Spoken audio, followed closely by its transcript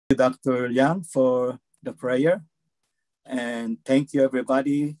Dr. Yang for the prayer. And thank you,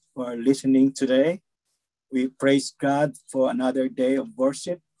 everybody, for listening today. We praise God for another day of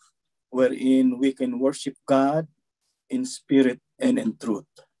worship, wherein we can worship God in spirit and in truth.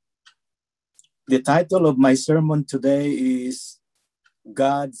 The title of my sermon today is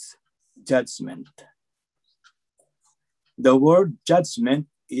God's Judgment. The word judgment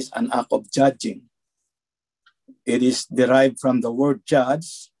is an act of judging. It is derived from the word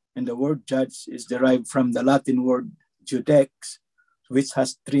judge, and the word judge is derived from the Latin word judex, which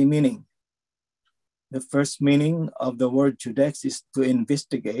has three meanings. The first meaning of the word judex is to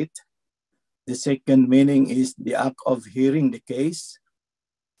investigate. The second meaning is the act of hearing the case.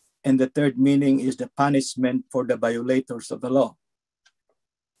 And the third meaning is the punishment for the violators of the law.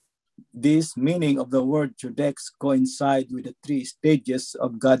 This meaning of the word judex coincide with the three stages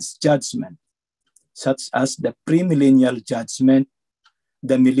of God's judgment, such as the premillennial judgment,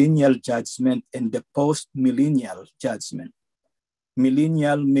 the millennial judgment, and the post-millennial judgment.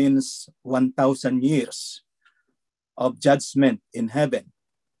 Millennial means 1,000 years of judgment in heaven.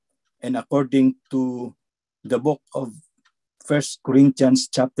 And according to the book of 1 Corinthians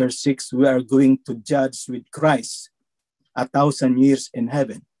chapter 6, we are going to judge with Christ 1,000 years in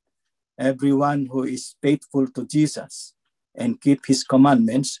heaven. Everyone who is faithful to Jesus and keep his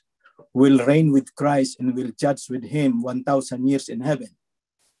commandments will reign with Christ and will judge with him 1,000 years in heaven.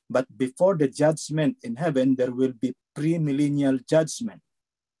 But before the judgment in heaven, there will be premillennial judgment.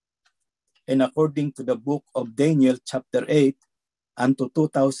 And according to the book of Daniel chapter 8, unto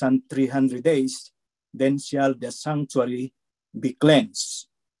 2,300 days, then shall the sanctuary be cleansed.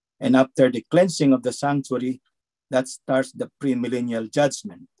 And after the cleansing of the sanctuary, that starts the premillennial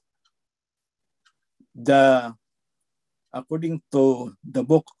judgment. According to the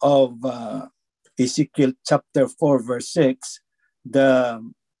book of Ezekiel chapter 4, verse 6,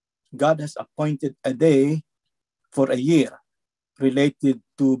 God has appointed a day for a year related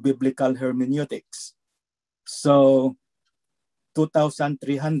to biblical hermeneutics. So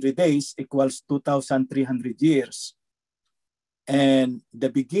 2,300 days equals 2,300 years. And the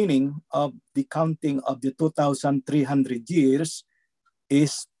beginning of the counting of the 2,300 years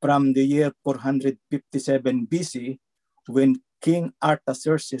is from the year 457 BC, when King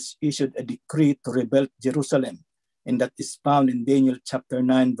Artaxerxes issued a decree to rebuild Jerusalem. And that is found in Daniel chapter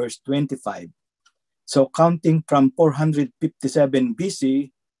 9, verse 25. So counting from 457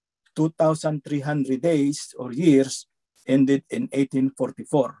 BC, 2,300 days or years ended in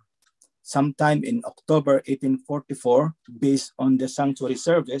 1844. Sometime in October 1844, based on the sanctuary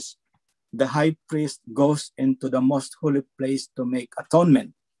service, the high priest goes into the most holy place to make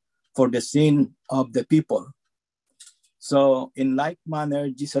atonement for the sin of the people. So in like manner,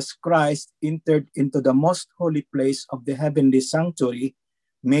 Jesus Christ entered into the most holy place of the heavenly sanctuary,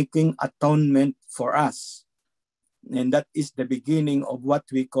 making atonement for us. And that is the beginning of what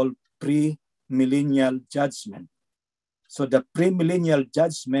we call pre-millennial judgment. So the premillennial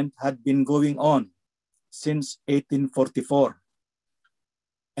judgment had been going on since 1844.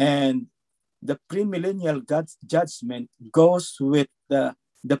 And the premillennial judgment goes with the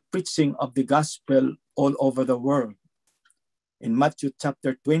preaching of the gospel all over the world. In Matthew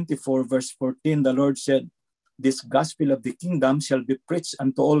chapter 24, verse 14, the Lord said, "This gospel of the kingdom shall be preached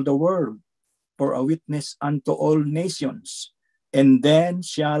unto all the world, for a witness unto all nations, and then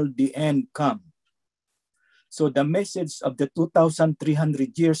shall the end come." So the message of the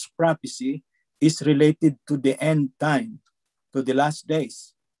 2,300 years prophecy is related to the end time, to the last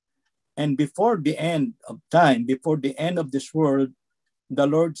days. And before the end of time, before the end of this world, the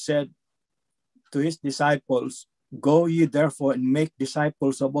Lord said to his disciples, "Go ye therefore and make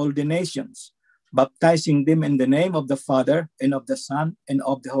disciples of all the nations, baptizing them in the name of the Father and of the Son and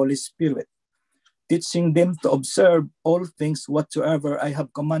of the Holy Spirit, teaching them to observe all things whatsoever I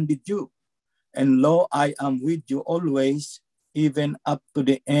have commanded you. And lo, I am with you always, even up to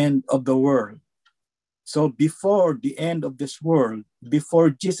the end of the world." So before the end of this world, before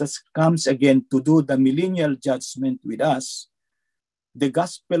Jesus comes again to do the millennial judgment with us, the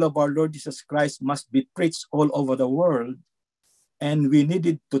gospel of our Lord Jesus Christ must be preached all over the world. And we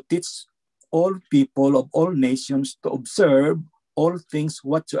needed to teach all people of all nations to observe all things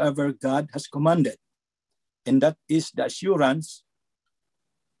whatsoever God has commanded. And that is the assurance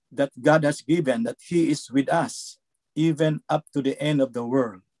that God has given, that he is with us, even up to the end of the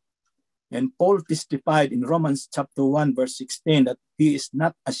world. And Paul testified in Romans chapter 1, verse 16, that he is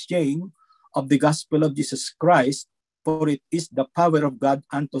not ashamed of the gospel of Jesus Christ, for it is the power of God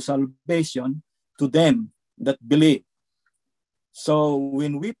unto salvation to them that believe. So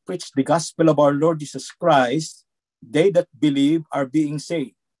when we preach the gospel of our Lord Jesus Christ, they that believe are being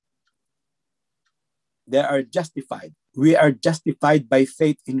saved. They are justified. We are justified by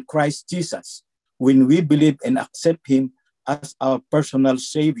faith in Christ Jesus when we believe and accept him as our personal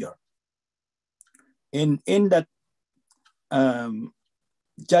Savior. In that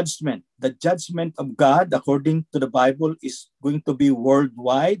judgment, the judgment of God, according to the Bible, is going to be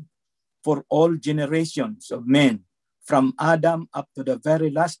worldwide for all generations of men, from Adam up to the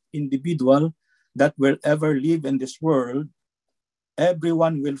very last individual that will ever live in this world.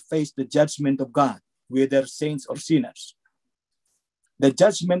 Everyone will face the judgment of God, whether saints or sinners. The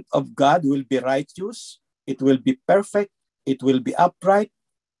judgment of God will be righteous, it will be perfect, it will be upright,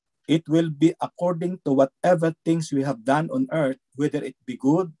 it will be according to whatever things we have done on earth, whether it be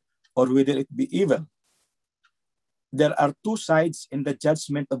good or whether it be evil. There are two sides in the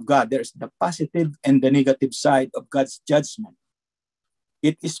judgment of God. There's the positive and the negative side of God's judgment.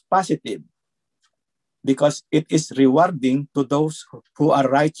 It is positive because it is rewarding to those who are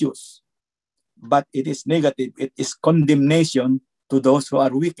righteous. But it is negative. It is condemnation to those who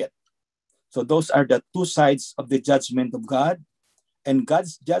are wicked. So those are the two sides of the judgment of God. And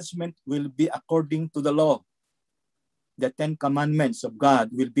God's judgment will be according to the law. The 10 commandments of God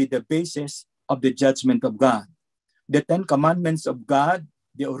will be the basis of the judgment of God. The 10 commandments of God,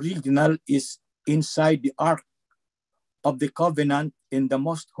 the original, is inside the ark of the covenant in the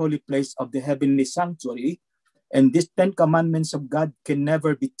most holy place of the heavenly sanctuary. And these 10 commandments of God can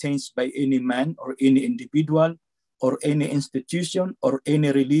never be changed by any man or any individual or any institution or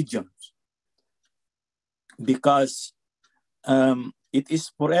any religion, because it is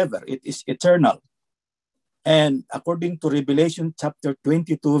forever, it is eternal. And according to Revelation chapter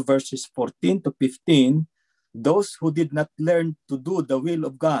 22, verses 14 to 15, those who did not learn to do the will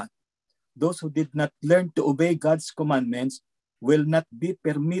of God, those who did not learn to obey God's commandments, will not be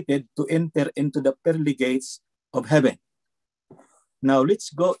permitted to enter into the pearly gates of heaven. Now let's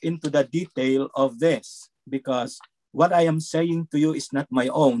go into the detail of this, because what I am saying to you is not my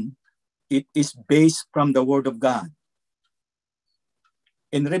own. It is based from the Word of God.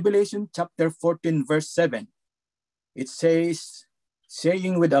 In Revelation chapter 14, verse 7, it says,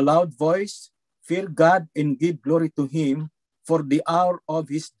 saying with a loud voice, fear God and give glory to him, for the hour of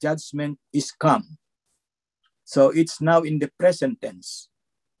his judgment is come. So it's now in the present tense.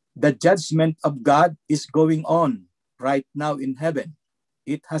 The judgment of God is going on right now in heaven.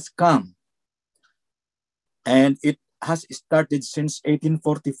 It has come. And it has started since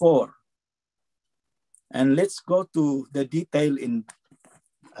 1844. And let's go to the detail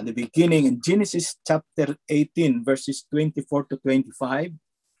at the beginning in Genesis chapter 18, verses 24 to 25.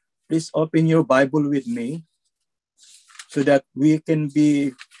 Please open your Bible with me so that we can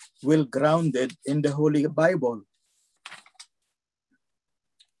be well grounded in the Holy Bible.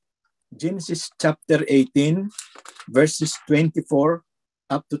 Genesis chapter 18, verses 24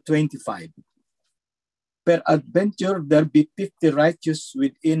 up to 25. Peradventure there be 50 righteous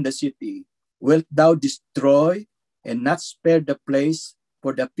within the city. Wilt thou destroy and not spare the place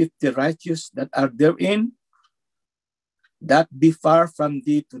for the 50 righteous that are therein? That be far from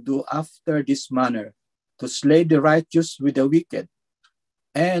thee to do after this manner, to slay the righteous with the wicked,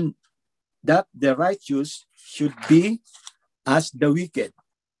 and that the righteous should be as the wicked.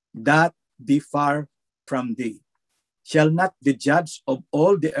 That be far from thee. Shall not the judge of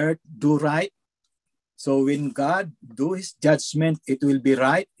all the earth do right? So when God do his judgment, it will be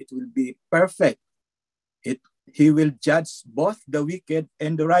right, it will be perfect. He will judge both the wicked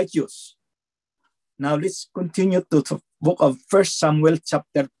and the righteous. Now let's continue to the book of 1 Samuel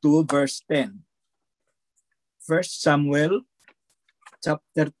chapter 2, verse 10. 1 Samuel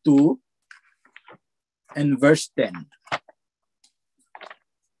chapter 2 and verse 10.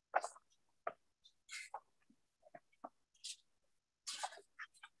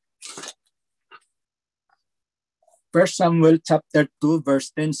 First Samuel chapter 2,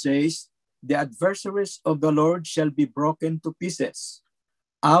 verse 10 says, the adversaries of the Lord shall be broken to pieces.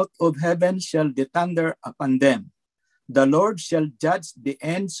 Out of heaven shall the thunder upon them. The Lord shall judge the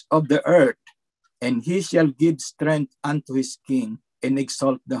ends of the earth, and he shall give strength unto his king and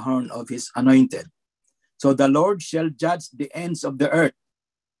exalt the horn of his anointed. So the Lord shall judge the ends of the earth,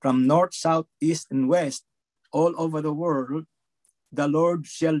 from north, south, east, and west, all over the world. The Lord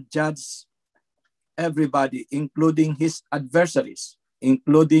shall judge everybody, including his adversaries,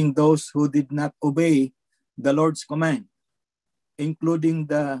 including those who did not obey the Lord's command, including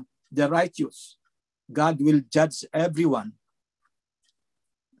the righteous. God will judge everyone.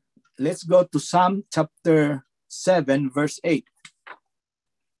 Let's go to Psalm chapter 7, verse 8.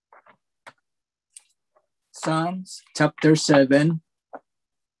 Psalms chapter 7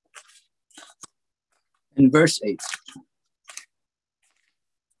 and verse 8.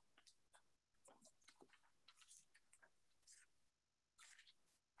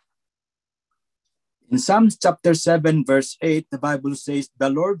 In Psalms chapter 7, verse 8, the Bible says, "The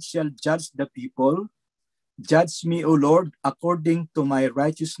Lord shall judge the people. Judge me, O Lord, according to my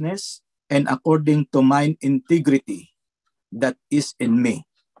righteousness and according to mine integrity that is in me."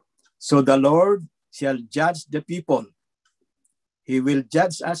 So the Lord shall judge the people. He will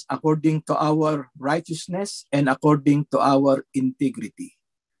judge us according to our righteousness and according to our integrity.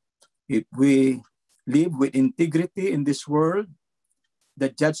 If we live with integrity in this world, the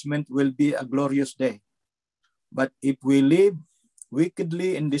judgment will be a glorious day. But if we live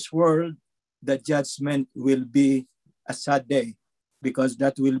wickedly in this world, the judgment will be a sad day, because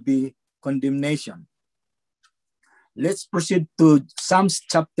that will be condemnation. Let's proceed to Psalms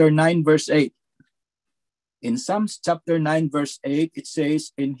chapter 9, verse 8. In Psalms chapter 9, verse 8, it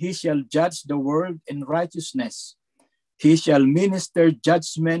says, "And he shall judge the world in righteousness. He shall minister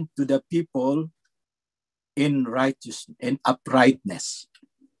judgment to the people in righteousness and uprightness."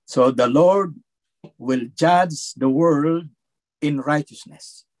 So the Lord will judge the world in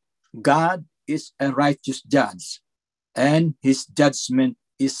righteousness. God is a righteous judge, and his judgment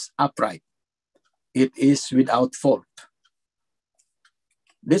is upright. It is without fault.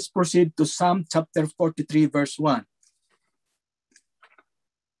 Let's proceed to Psalm chapter 43, verse 1.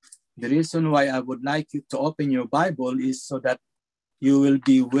 The reason why I would like you to open your Bible is so that you will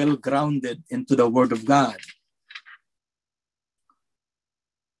be well grounded into the Word of God.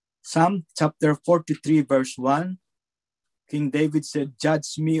 Psalm chapter 43, verse 1, King David said,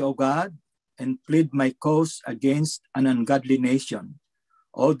 "Judge me, O God, and plead my cause against an ungodly nation.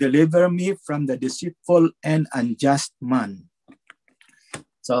 O deliver me from the deceitful and unjust man."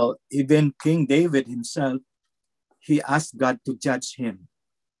 So even King David himself, he asked God to judge him.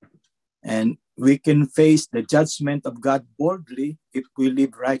 And we can face the judgment of God boldly if we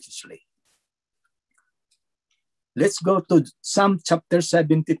live righteously. Let's go to Psalm chapter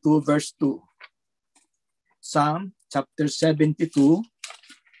 72, verse 2. Psalm chapter 72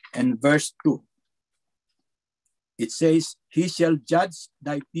 and verse 2. It says, "He shall judge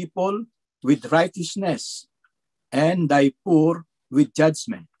thy people with righteousness and thy poor with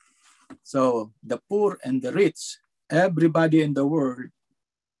judgment." So the poor and the rich, everybody in the world,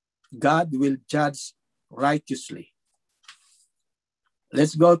 God will judge righteously.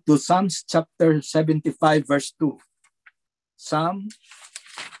 Let's go to Psalms chapter 75, verse 2. Psalm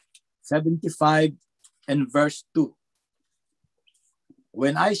 75 and verse 2.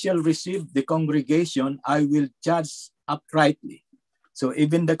 "When I shall receive the congregation, I will judge uprightly." So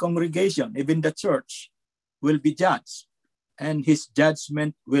even the congregation, even the church will be judged, and his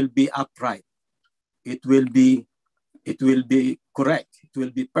judgment will be upright. It will be correct. It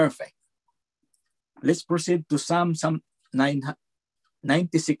will be perfect. Let's proceed to Psalm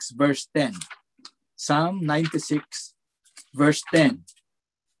 96, verse 10. Psalm 96, verse 10.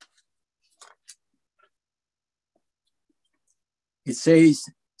 It says,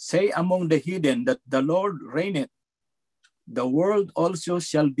 "Say among the heathen that the Lord reigneth. The world also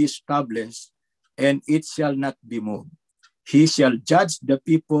shall be established, and it shall not be moved. He shall judge the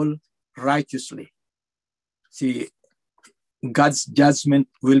people righteously." See, God's judgment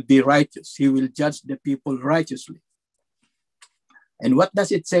will be righteous. He will judge the people righteously. And what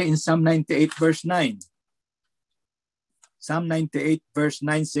does it say in Psalm 98, verse 9? Psalm 98, verse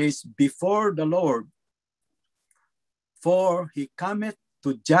 9 says, "Before the Lord, for he cometh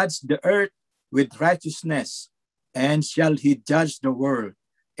to judge the earth with righteousness, and shall he judge the world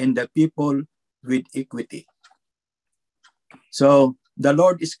and the people with equity." So the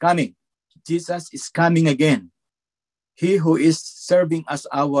Lord is coming. Jesus is coming again. He who is serving as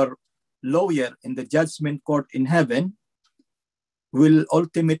our lawyer in the judgment court in heaven will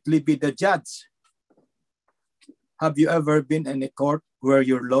ultimately be the judge. Have you ever been in a court where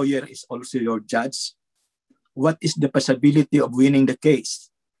your lawyer is also your judge? What is the possibility of winning the case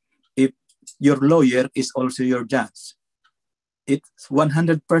if your lawyer is also your judge? It's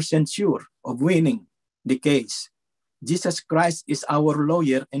 100% sure of winning the case. Jesus Christ is our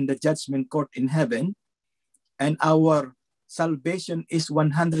lawyer in the judgment court in heaven, and our salvation is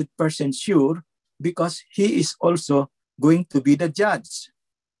 100% sure because he is also going to be the judge.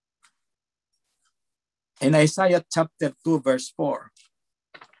 In Isaiah chapter 2, verse 4.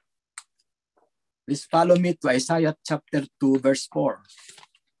 Please follow me to Isaiah chapter 2, verse 4.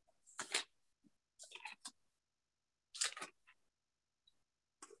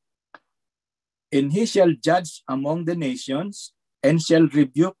 "And he shall judge among the nations, and shall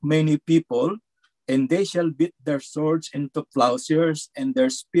rebuke many people, and they shall beat their swords into plowshares, and their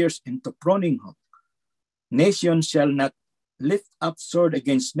spears into pruning hook. Nation shall not lift up sword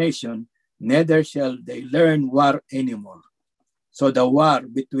against nation, neither shall they learn war anymore." So the war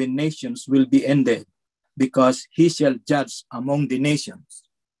between nations will be ended because he shall judge among the nations.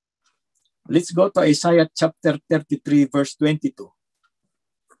 Let's go to Isaiah chapter 33, verse 22.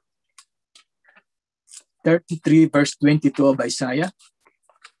 33, verse 22 of Isaiah.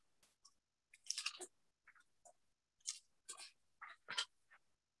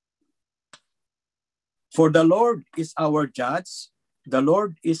 For the Lord is our judge, the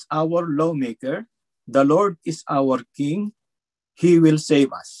Lord is our lawmaker, the Lord is our king, he will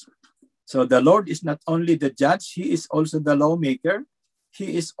save us. So the Lord is not only the judge, he is also the lawmaker,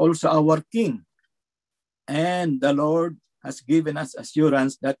 he is also our king. And the Lord has given us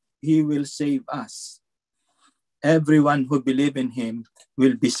assurance that he will save us. Everyone who believes in him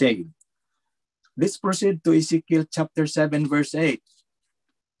will be saved. Let's proceed to Ezekiel chapter 7, verse 8.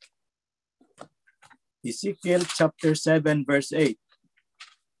 Ezekiel chapter 7, verse 8.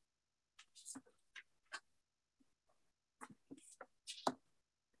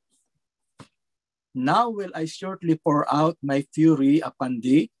 Now will I shortly pour out my fury upon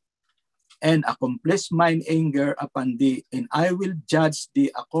thee, and accomplish mine anger upon thee, and I will judge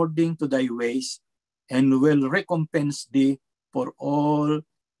thee according to thy ways, and will recompense thee for all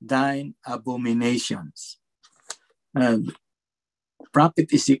thine abominations. And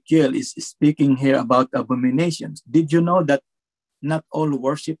Prophet Ezekiel is speaking here about abominations. Did you know that not all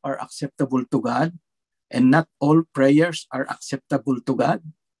worship are acceptable to God, and not all prayers are acceptable to God?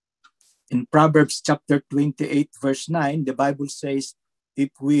 In Proverbs chapter 28, verse 9, the Bible says, if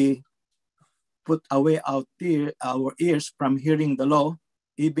we put away our ears from hearing the law,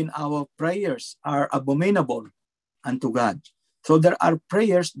 even our prayers are abominable unto God. So there are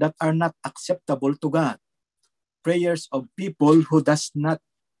prayers that are not acceptable to God. Prayers of people who does not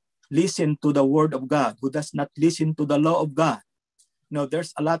listen to the word of God, who does not listen to the law of God. Now,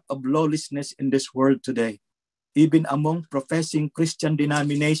 there's a lot of lawlessness in this world today, even among professing Christian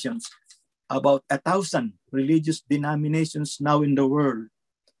denominations. About 1,000 religious denominations now in the world.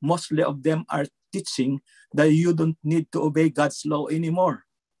 Mostly of them are teaching that you don't need to obey God's law anymore.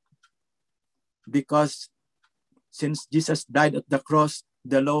 Because since Jesus died at the cross,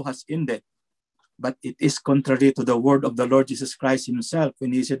 the law has ended. But it is contrary to the word of the Lord Jesus Christ himself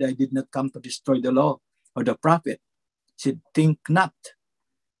when he said, I did not come to destroy the law or the prophet. He said, think not.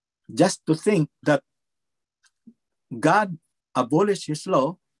 Just to think that God abolished his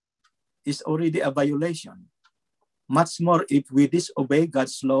law is already a violation. Much more if we disobey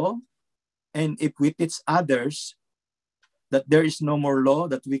God's law, and if we teach others that there is no more law,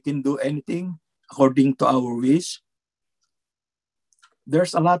 that we can do anything according to our wish.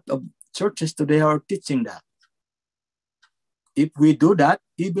 There's a lot of churches today are teaching that. If we do that,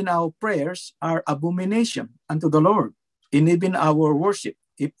 even our prayers are abomination unto the Lord. And even our worship,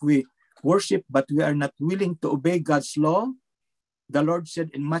 if we worship but we are not willing to obey God's law, the Lord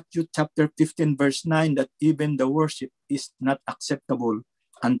said in Matthew chapter 15, verse 9, that even the worship is not acceptable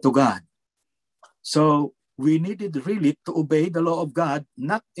unto God. So we needed really to obey the law of God,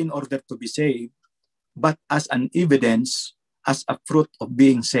 not in order to be saved, but as an evidence, as a fruit of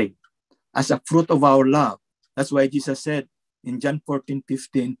being saved, as a fruit of our love. That's why Jesus said in John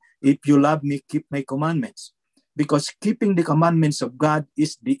 14:15, if you love me, keep my commandments. Because keeping the commandments of God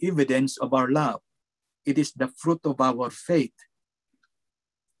is the evidence of our love. It is the fruit of our faith.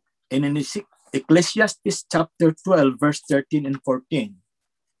 And in Ecclesiastes chapter 12, verse 13 and 14.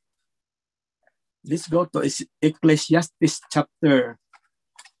 Let's go to Ecclesiastes chapter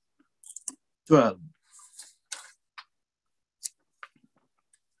 12.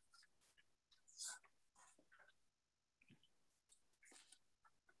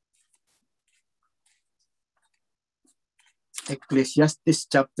 Ecclesiastes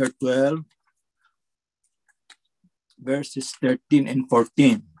chapter 12, verses 13 and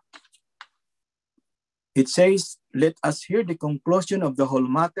 14. It says, let us hear the conclusion of the whole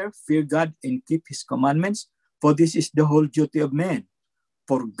matter, fear God and keep his commandments, for this is the whole duty of man.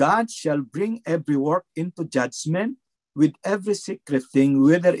 For God shall bring every work into judgment with every secret thing,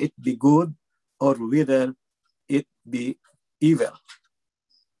 whether it be good or whether it be evil.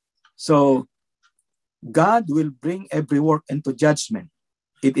 So God will bring every work into judgment.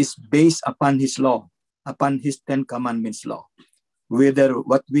 It is based upon his law, upon his 10 commandments law. Whether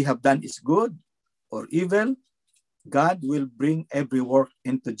what we have done is good or evil, God will bring every work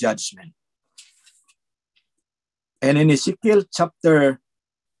into judgment. And in Ezekiel chapter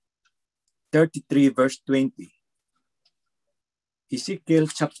 33, verse 20. Ezekiel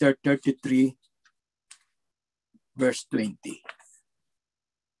chapter 33, verse 20.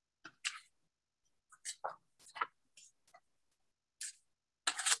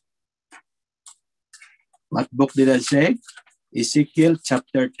 What book did I say? Ezekiel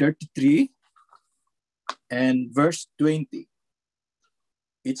chapter 33, And verse 20,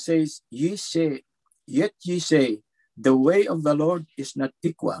 it says, Yet ye say, the way of the Lord is not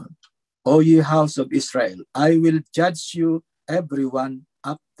equal. O ye house of Israel, I will judge you everyone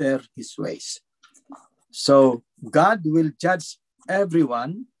after his ways. So God will judge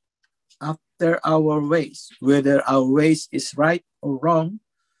everyone after our ways, whether our ways is right or wrong,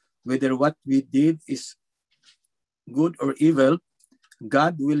 whether what we did is good or evil,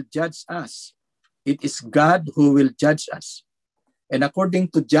 God will judge us. It is God who will judge us. And according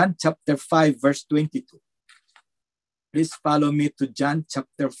to John chapter 5, verse 22, please follow me to John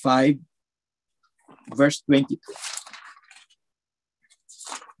chapter 5, verse 22.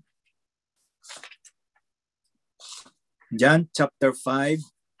 John chapter 5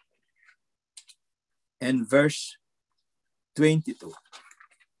 and verse 22.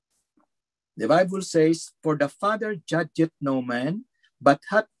 The Bible says, For the Father judgeth no man, but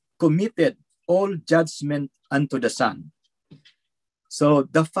hath committed all judgment unto the Son. So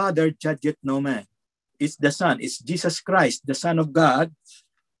the Father judgeth no man. It's the Son, it's Jesus Christ, the Son of God,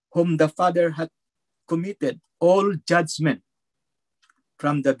 whom the Father hath committed all judgment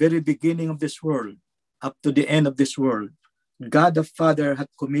from the very beginning of this world up to the end of this world. God the Father hath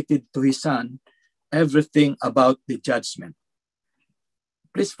committed to his Son everything about the judgment.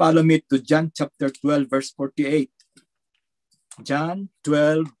 Please follow me to John chapter 12, verse 48. John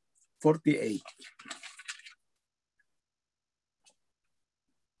 12, 48.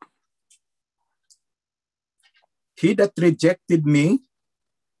 He that rejected me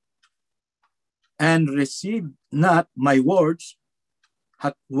and received not my words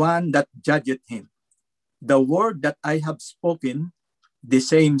hath one that judgeth him. The word that I have spoken, the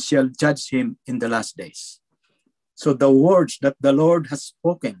same shall judge him in the last days. So the words that the Lord has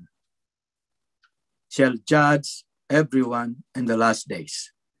spoken shall judge everyone in the last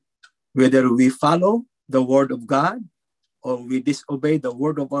days. Whether we follow the word of God or we disobey the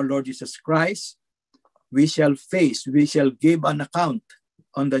word of our Lord Jesus Christ, we shall give an account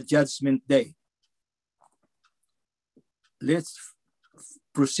on the judgment day. Let's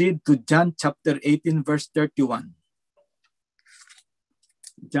proceed to John chapter 18, verse 31.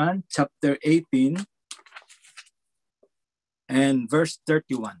 John chapter 18 and verse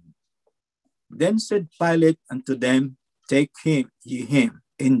 31. Then said Pilate unto them, Take ye him,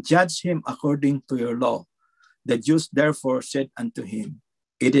 and judge him according to your law. The Jews therefore said unto him,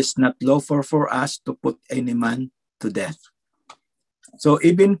 It is not lawful for us to put any man to death. So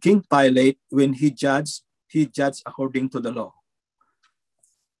even King Pilate, when he judged according to the law.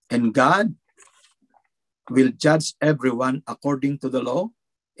 And God will judge everyone according to the law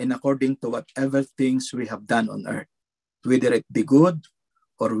and according to whatever things we have done on earth, whether it be good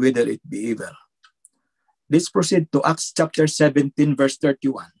or whether it be evil. Let's proceed to Acts chapter 17, verse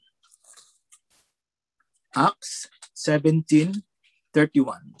 31. Acts 17,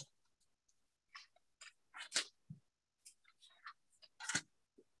 31.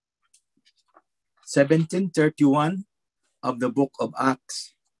 Of the book of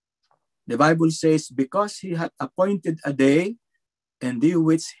Acts. The Bible says, Because he hath appointed a day in the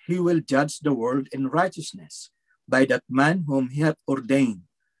which he will judge the world in righteousness by that man whom he hath ordained,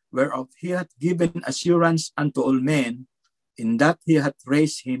 whereof he hath given assurance unto all men, in that he hath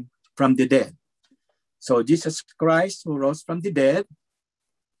raised him from the dead. So Jesus Christ, who rose from the dead,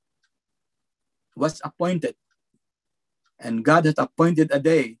 was appointed. And God hath appointed a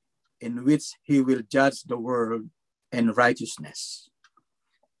day in which he will judge the world in righteousness.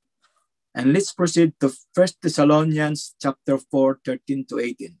 And let's proceed to 1 Thessalonians chapter 4, 13 to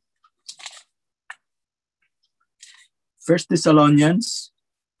 18.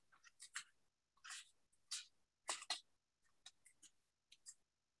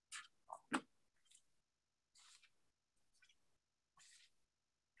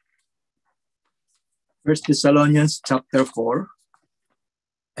 1 Thessalonians chapter 4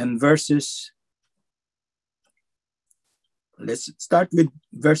 and verses. Let's start with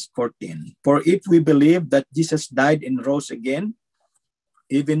verse 14. For if we believe that Jesus died and rose again,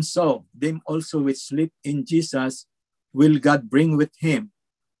 even so, them also which sleep in Jesus will God bring with him.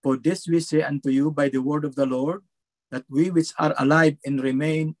 For this we say unto you by the word of the Lord, that we which are alive and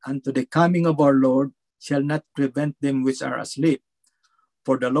remain unto the coming of our Lord shall not prevent them which are asleep.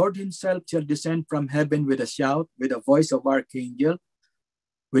 For the Lord himself shall descend from heaven with a shout, with a voice of archangel,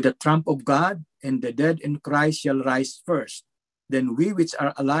 with a trump of God, and the dead in Christ shall rise first. Then we which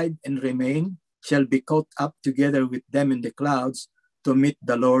are alive and remain shall be caught up together with them in the clouds to meet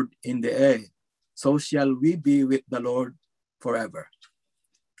the Lord in the air. So shall we be with the Lord forever.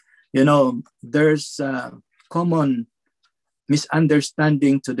 You know, there's a common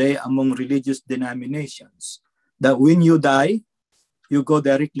misunderstanding today among religious denominations, that when you die, you go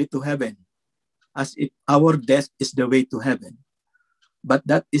directly to heaven, as if our death is the way to heaven. But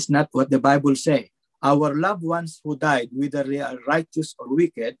that is not what the Bible says. Our loved ones who died, whether they are righteous or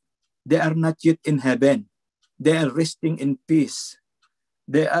wicked, they are not yet in heaven. They are resting in peace.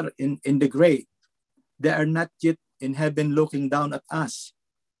 They are in the grave. They are not yet in heaven looking down at us.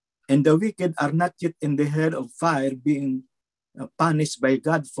 And the wicked are not yet in the hell of fire being punished by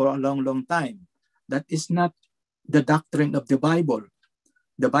God for a long, long time. That is not the doctrine of the Bible.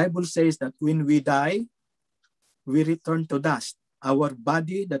 The Bible says that when we die, we return to dust. Our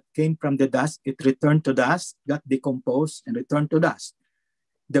body that came from the dust, it returned to dust, got decomposed, and returned to dust.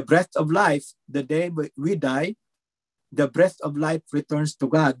 The breath of life, the day we die, the breath of life returns to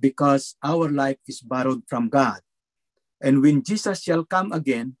God because our life is borrowed from God. And when Jesus shall come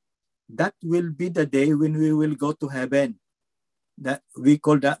again, that will be the day when we will go to heaven. That we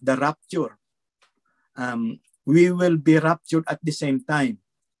call that the rapture. We will be raptured at the same time.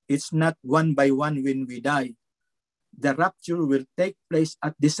 It's not one by one when we die. The rapture will take place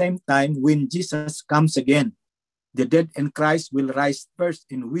at the same time when Jesus comes again. The dead in Christ will rise first,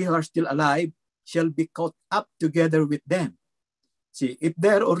 and we who are still alive shall be caught up together with them. See, if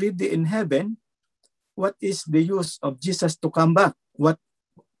they're already in heaven, what is the use of Jesus to come back? What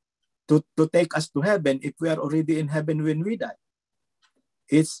to take us to heaven if we are already in heaven when we die?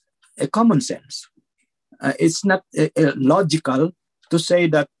 It's a common sense. It's not logical to say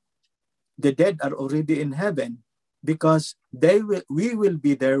that the dead are already in heaven, because we will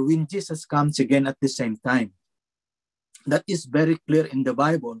be there when Jesus comes again at the same time. That is very clear in the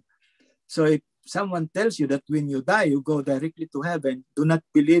Bible. So if someone tells you that when you die, you go directly to heaven, do not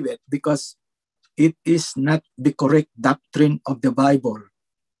believe it, because it is not the correct doctrine of the Bible.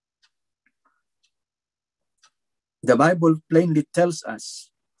 The Bible plainly tells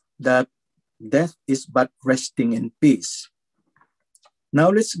us that death is but resting in peace. Now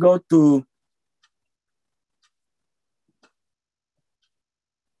let's go to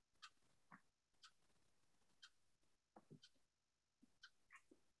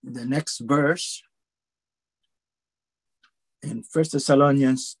the next verse in 1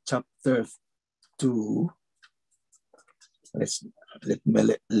 Thessalonians chapter 2. Let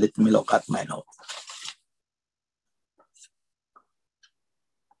me look at my note.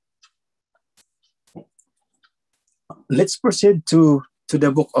 Let's proceed to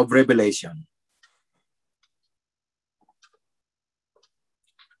the book of Revelation.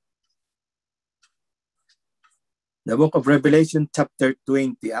 The book of Revelation chapter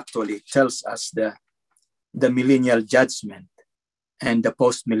 20 actually tells us the millennial judgment and the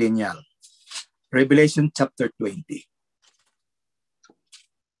post-millennial. Revelation chapter 20.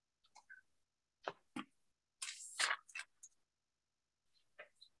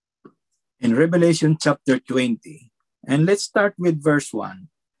 In Revelation chapter 20, and let's start with verse 1.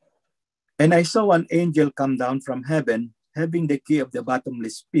 And I saw an angel come down from heaven, having the key of the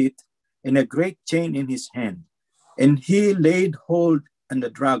bottomless pit and a great chain in his hand. And he laid hold on the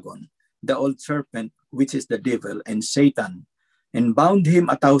dragon, the old serpent, which is the devil and Satan, and bound him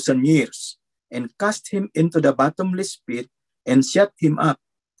 1,000 years, and cast him into the bottomless pit, and shut him up,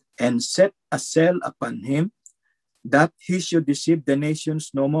 and set a seal upon him, that he should deceive the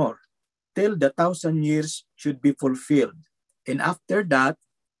nations no more, till the 1,000 years should be fulfilled. And after that,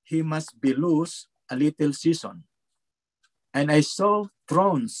 he must be loose a little season. And I saw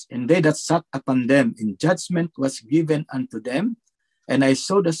thrones, and they that sat upon them, and judgment was given unto them. And I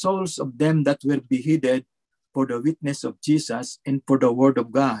saw the souls of them that were beheaded for the witness of Jesus and for the word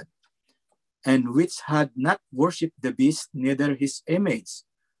of God, and which had not worshipped the beast, neither his image,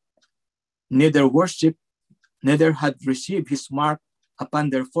 neither had received his mark upon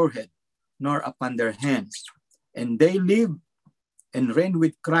their forehead, nor upon their hands. And they lived and reigned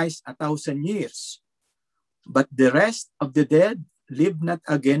with Christ 1,000 years. But the rest of the dead live not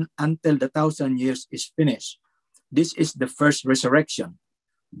again until the 1,000 years is finished. This is the first resurrection.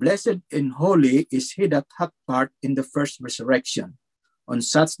 Blessed and holy is he that hath part in the first resurrection. On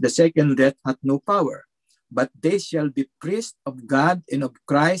such the second death hath no power, but they shall be priests of God and of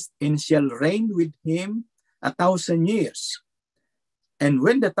Christ, and shall reign with him 1,000 years. And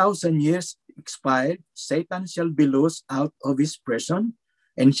when the 1,000 years expired, Satan shall be loosed out of his prison,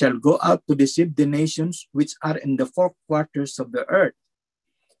 and shall go out to deceive the nations which are in the four quarters of the earth,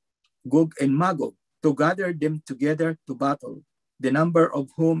 Gog and Magog, to gather them together to battle, the number of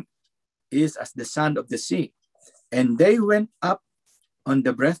whom is as the sand of the sea. And they went up on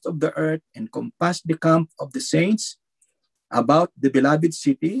the breadth of the earth, and compassed the camp of the saints, about the beloved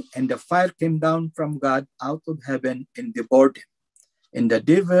city, and the fire came down from God out of heaven and devoured them. And the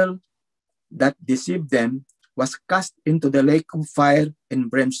devil that deceived them was cast into the lake of fire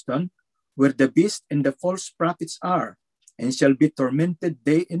and brimstone, where the beast and the false prophets are, and shall be tormented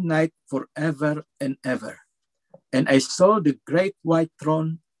day and night forever and ever. And I saw the great white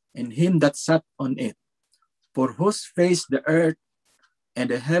throne and him that sat on it, for whose face the earth and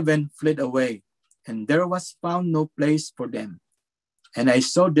the heaven fled away, and there was found no place for them. And I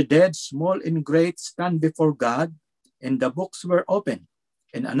saw the dead, small and great, stand before God, and the books were open.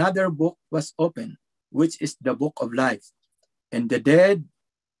 And another book was open, which is the book of life. And the dead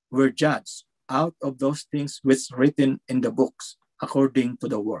were judged out of those things which written in the books, according to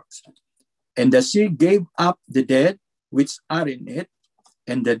the works. And the sea gave up the dead which are in it,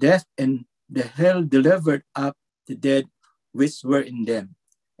 and the death and the hell delivered up the dead which were in them.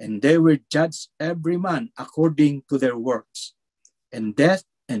 And they were judged every man according to their works. And death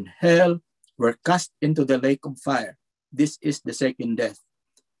and hell were cast into the lake of fire. This is the second death.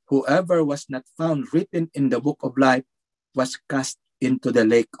 Whoever was not found written in the book of life was cast into the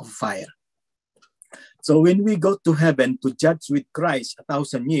lake of fire. So when we go to heaven to judge with Christ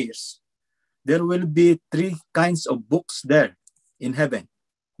 1,000 years, there will be three kinds of books there in heaven.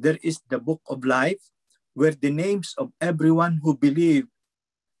 There is the book of life, where the names of everyone who believe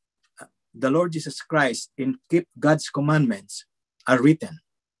the Lord Jesus Christ and keep God's commandments are written.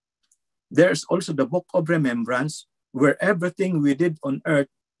 There's also the book of remembrance, where everything we did on earth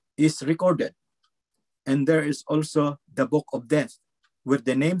is recorded. And there is also the book of death, where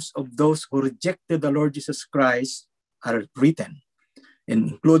the names of those who rejected the Lord Jesus Christ are written,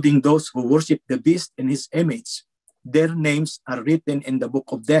 including those who worship the beast in his image. Their names are written in the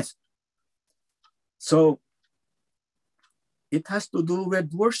book of death. So it has to do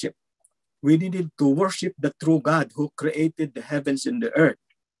with worship. We needed to worship the true God who created the heavens and the earth,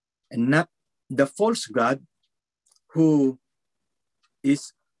 and not the false God who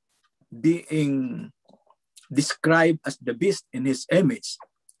is being described as the beast in his image.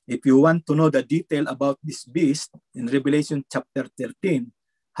 If you want to know the detail about this beast, in Revelation chapter 13,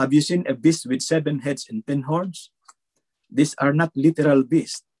 have you seen a beast with 7 heads and 10 horns? These are not literal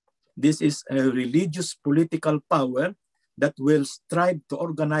beasts. This is a religious political power that will strive to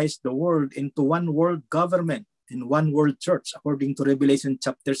organize the world into one world government and one world church, according to Revelation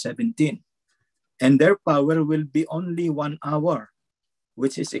chapter 17. And their power will be only 1 hour,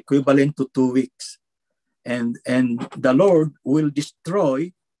 which is equivalent to 2 weeks. And the Lord will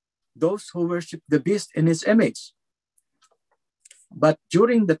destroy those who worship the beast in his image. But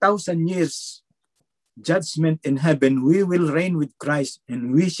during the 1,000 years judgment in heaven, we will reign with Christ,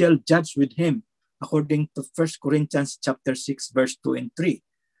 and we shall judge with him, according to 1 Corinthians chapter 6, verse 2 and 3.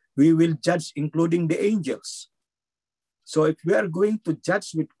 We will judge including the angels. So if we are going to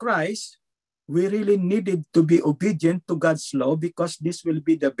judge with Christ, we really needed to be obedient to God's law, because this will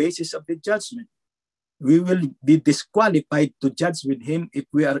be the basis of the judgment. We will be disqualified to judge with him if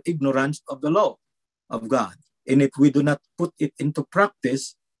we are ignorant of the law of God. And if we do not put it into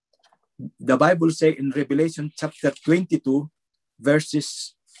practice, the Bible says in Revelation chapter 22,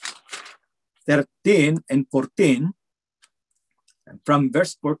 verses 13 and 14, from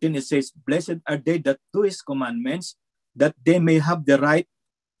verse 14, it says, "Blessed are they that do his commandments, that they may have the right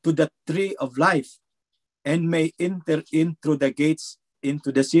to the tree of life, and may enter in through the gates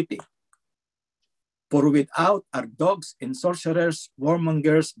into the city. For without are dogs and sorcerers,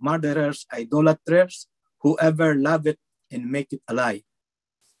 warmongers, murderers, idolaters, whoever loveth and make it a lie."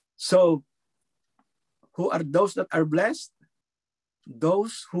 So, who are those that are blessed?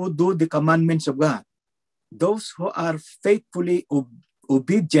 Those who do the commandments of God. Those who are faithfully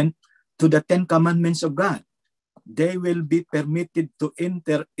obedient to the 10 commandments of God. They will be permitted to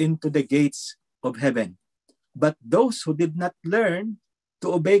enter into the gates of heaven. But those who did not learn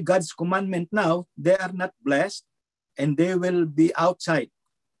to obey God's commandment now, they are not blessed, and they will be outside,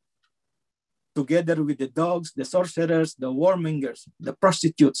 together with the dogs, the sorcerers, the warmongers, the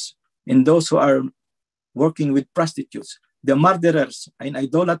prostitutes, and those who are working with prostitutes, the murderers and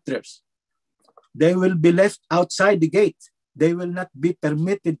idolaters. They will be left outside the gate. They will not be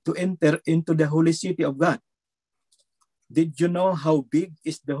permitted to enter into the holy city of God. Did you know how big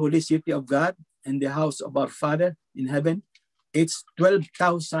is the holy city of God and the house of our Father in heaven? It's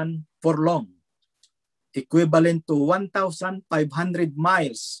 12,000 furlong, equivalent to 1,500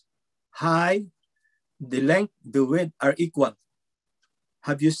 miles high. The length, the width are equal.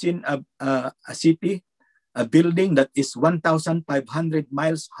 Have you seen a city, a building that is 1,500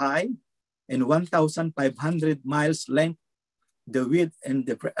 miles high and 1,500 miles length? The width and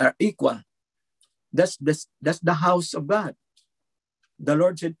the are equal. That's the house of God. The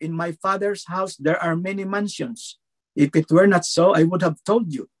Lord said, in my Father's house, there are many mansions. If it were not so, I would have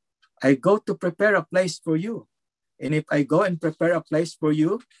told you. I go to prepare a place for you. And if I go and prepare a place for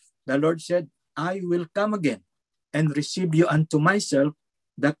you, the Lord said, I will come again and receive you unto myself,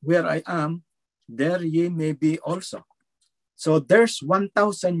 that where I am, there ye may be also. So there's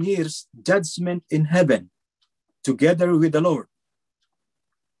 1,000 years judgment in heaven together with the Lord.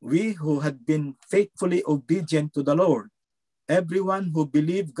 We who had been faithfully obedient to the Lord, everyone who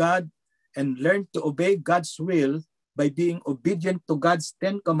believed God and learned to obey God's will by being obedient to God's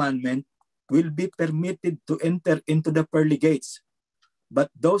 10 commandments will be permitted to enter into the pearly gates.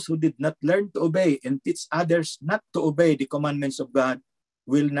 But those who did not learn to obey and teach others not to obey the commandments of God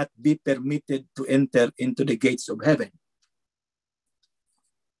will not be permitted to enter into the gates of heaven.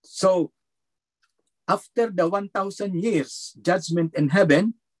 So, after the 1,000 years judgment in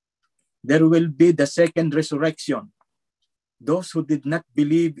heaven, there will be the second resurrection. Those who did not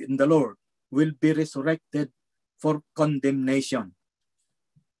believe in the Lord will be resurrected for condemnation.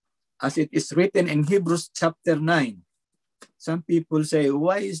 As it is written in Hebrews chapter 9, some people say,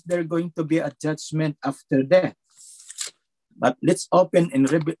 why is there going to be a judgment after death? But let's open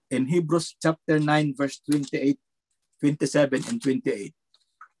in Hebrews chapter 9, verse 28, 27, and 28.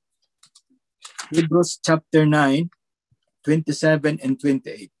 Hebrews chapter 9, 27 and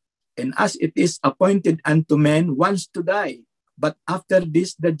 28. And as it is appointed unto men once to die, but after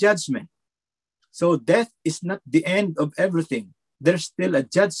this the judgment. So death is not the end of everything. There's still a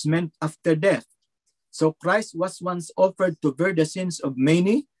judgment after death. So Christ was once offered to bear the sins of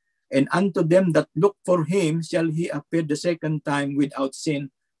many, and unto them that look for him shall he appear the second time without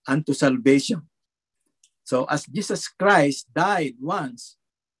sin unto salvation. So as Jesus Christ died once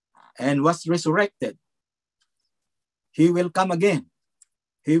and was resurrected, he will come again.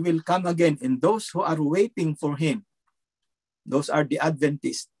 He will come again. And those who are waiting for him, those are the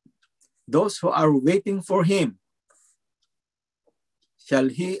Adventists. Those who are waiting for him, shall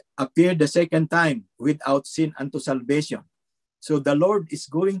he appear the second time without sin unto salvation. So the Lord is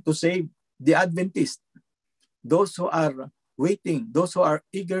going to save the Adventists. Those who are waiting, those who are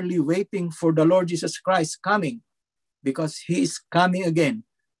eagerly waiting for the Lord Jesus Christ coming, because he is coming again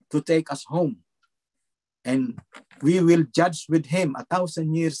to take us home. And we will judge with him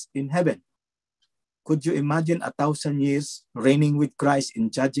 1,000 years in heaven. Could you imagine 1,000 years reigning with Christ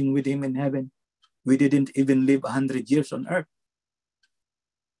and judging with him in heaven? We didn't even live 100 years on earth.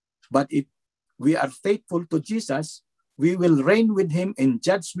 But if we are faithful to Jesus, we will reign with him and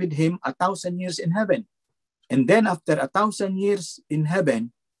judge with him 1,000 years in heaven. And then after 1,000 years in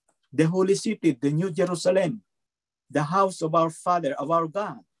heaven, the holy city, the New Jerusalem, the house of our Father, of our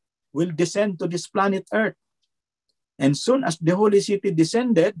God, will descend to this planet Earth. And soon as the holy city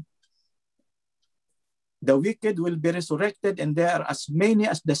descended, the wicked will be resurrected, and there are as many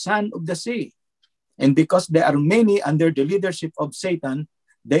as the sand of the sea. And because there are many under the leadership of Satan,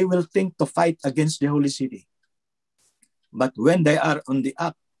 they will think to fight against the holy city. But when they are on the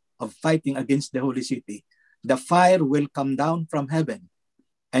act of fighting against the holy city, the fire will come down from heaven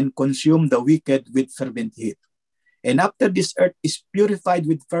and consume the wicked with fervent heat. And after this earth is purified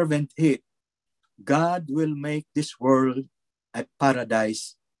with fervent heat, God will make this world a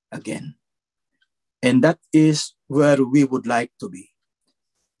paradise again. And that is where we would like to be.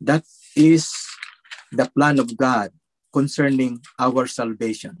 That is the plan of God concerning our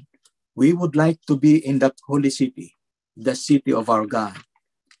salvation. We would like to be in that holy city, the city of our God.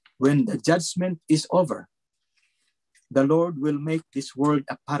 When the judgment is over, the Lord will make this world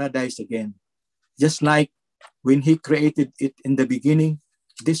a paradise again. Just like when he created it in the beginning,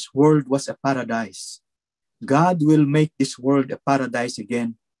 this world was a paradise. God will make this world a paradise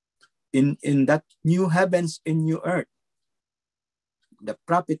again. In that new heavens and new earth. The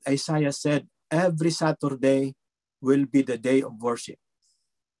prophet Isaiah said, every Saturday will be the day of worship.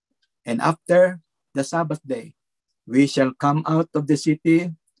 And after the Sabbath day, we shall come out of the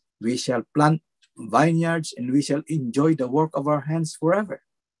city, we shall plant vineyards, and we shall enjoy the work of our hands forever.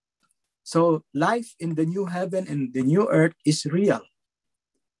 So life in the new heaven and the new earth is real.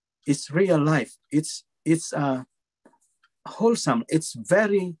 It's real life. It's wholesome.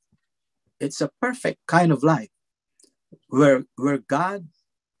 It's a perfect kind of life where God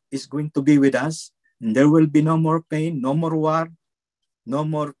is going to be with us, and there will be no more pain, no more war, no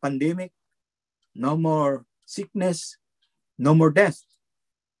more pandemic, no more sickness, no more death.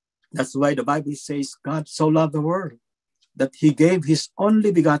 That's why the Bible says God so loved the world that he gave his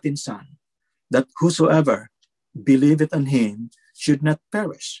only begotten Son, that whosoever believeth on him should not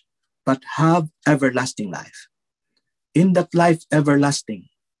perish, but have everlasting life. In that life everlasting,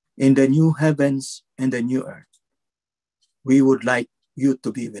 in the new heavens and the new earth. We would like you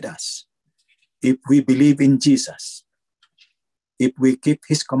to be with us. If we believe in Jesus, if we keep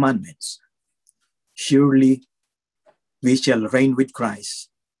his commandments, surely we shall reign with Christ,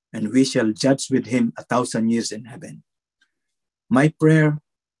 and we shall judge with him 1,000 years in heaven. My prayer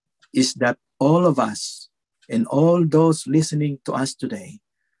is that all of us and all those listening to us today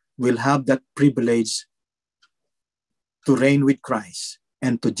will have that privilege to reign with Christ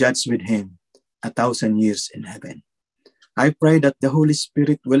and to judge with him 1,000 years in heaven. I pray that the Holy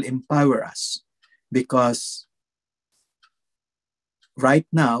Spirit will empower us, because right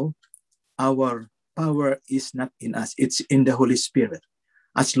now, our power is not in us, it's in the Holy Spirit.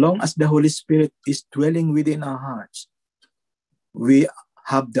 As long as the Holy Spirit is dwelling within our hearts, we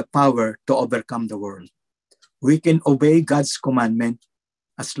have the power to overcome the world. We can obey God's commandment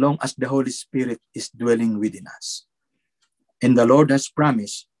as long as the Holy Spirit is dwelling within us. And the Lord has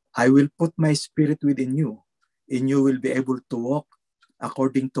promised, I will put my spirit within you, and you will be able to walk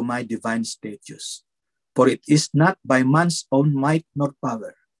according to my divine statutes. For it is not by man's own might nor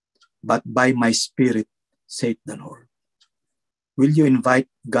power, but by my spirit, saith the Lord. Will you invite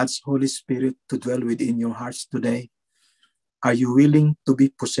God's Holy Spirit to dwell within your hearts today? Are you willing to be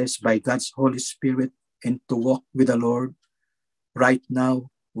possessed by God's Holy Spirit and to walk with the Lord right now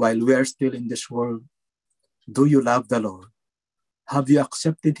while we are still in this world? Do you love the Lord? Have you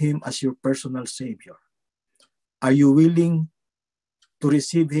accepted him as your personal Savior? Are you willing to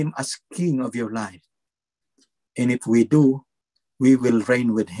receive him as King of your life? And if we do, we will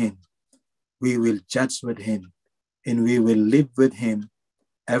reign with him. We will judge with him, and we will live with him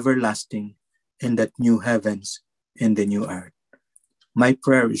everlasting in that new heavens and the new earth. My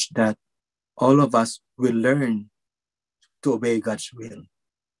prayer is that all of us will learn to obey God's will,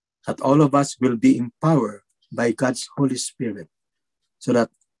 that all of us will be empowered by God's Holy Spirit, so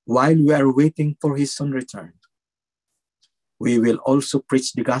that while we are waiting for his Son's return, we will also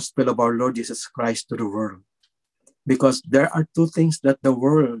preach the gospel of our Lord Jesus Christ to the world. Because there are two things that the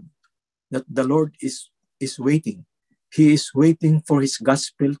Lord is waiting. He is waiting for his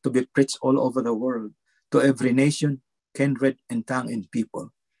gospel to be preached all over the world, to every nation, kindred, and tongue and people.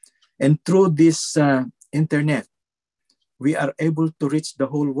 And through this internet, we are able to reach the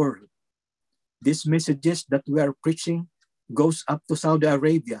whole world. These messages that we are preaching goes up to Saudi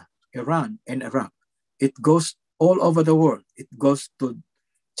Arabia, Iran, and Iraq. It goes all over the world. It goes to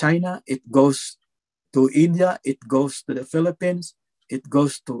China, it goes to India, it goes to the Philippines, it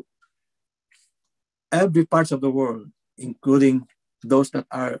goes to every part of the world, including those that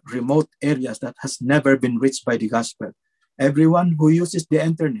are remote areas that has never been reached by the gospel. Everyone who uses the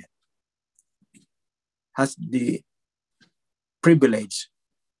internet has the privilege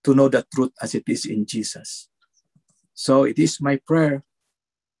to know the truth as it is in Jesus. So it is my prayer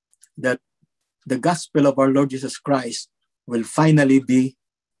that the gospel of our Lord Jesus Christ will finally be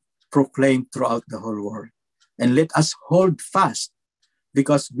proclaimed throughout the whole world. And let us hold fast,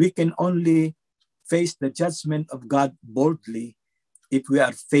 because we can only face the judgment of God boldly if we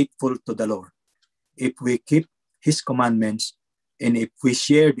are faithful to the Lord, if we keep his commandments, and if we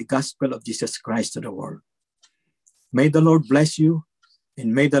share the gospel of Jesus Christ to the world. May the Lord bless you,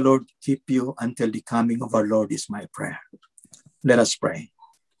 and may the Lord keep you until the coming of our Lord is my prayer. Let us pray.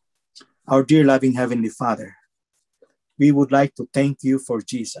 Our dear loving Heavenly Father, we would like to thank you for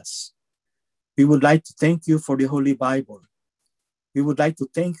Jesus. We would like to thank you for the Holy Bible. We would like to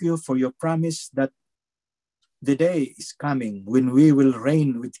thank you for your promise that the day is coming when we will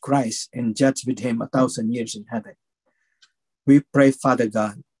reign with Christ and judge with him 1,000 years in heaven. We pray, Father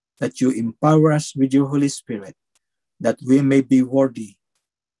God, that you empower us with your Holy Spirit, that we may be worthy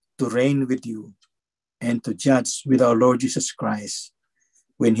to reign with you and to judge with our Lord Jesus Christ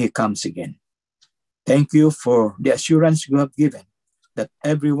when he comes again. Thank you for the assurance you have given that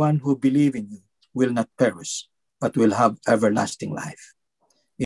everyone who believes in you will not perish, but will have everlasting life.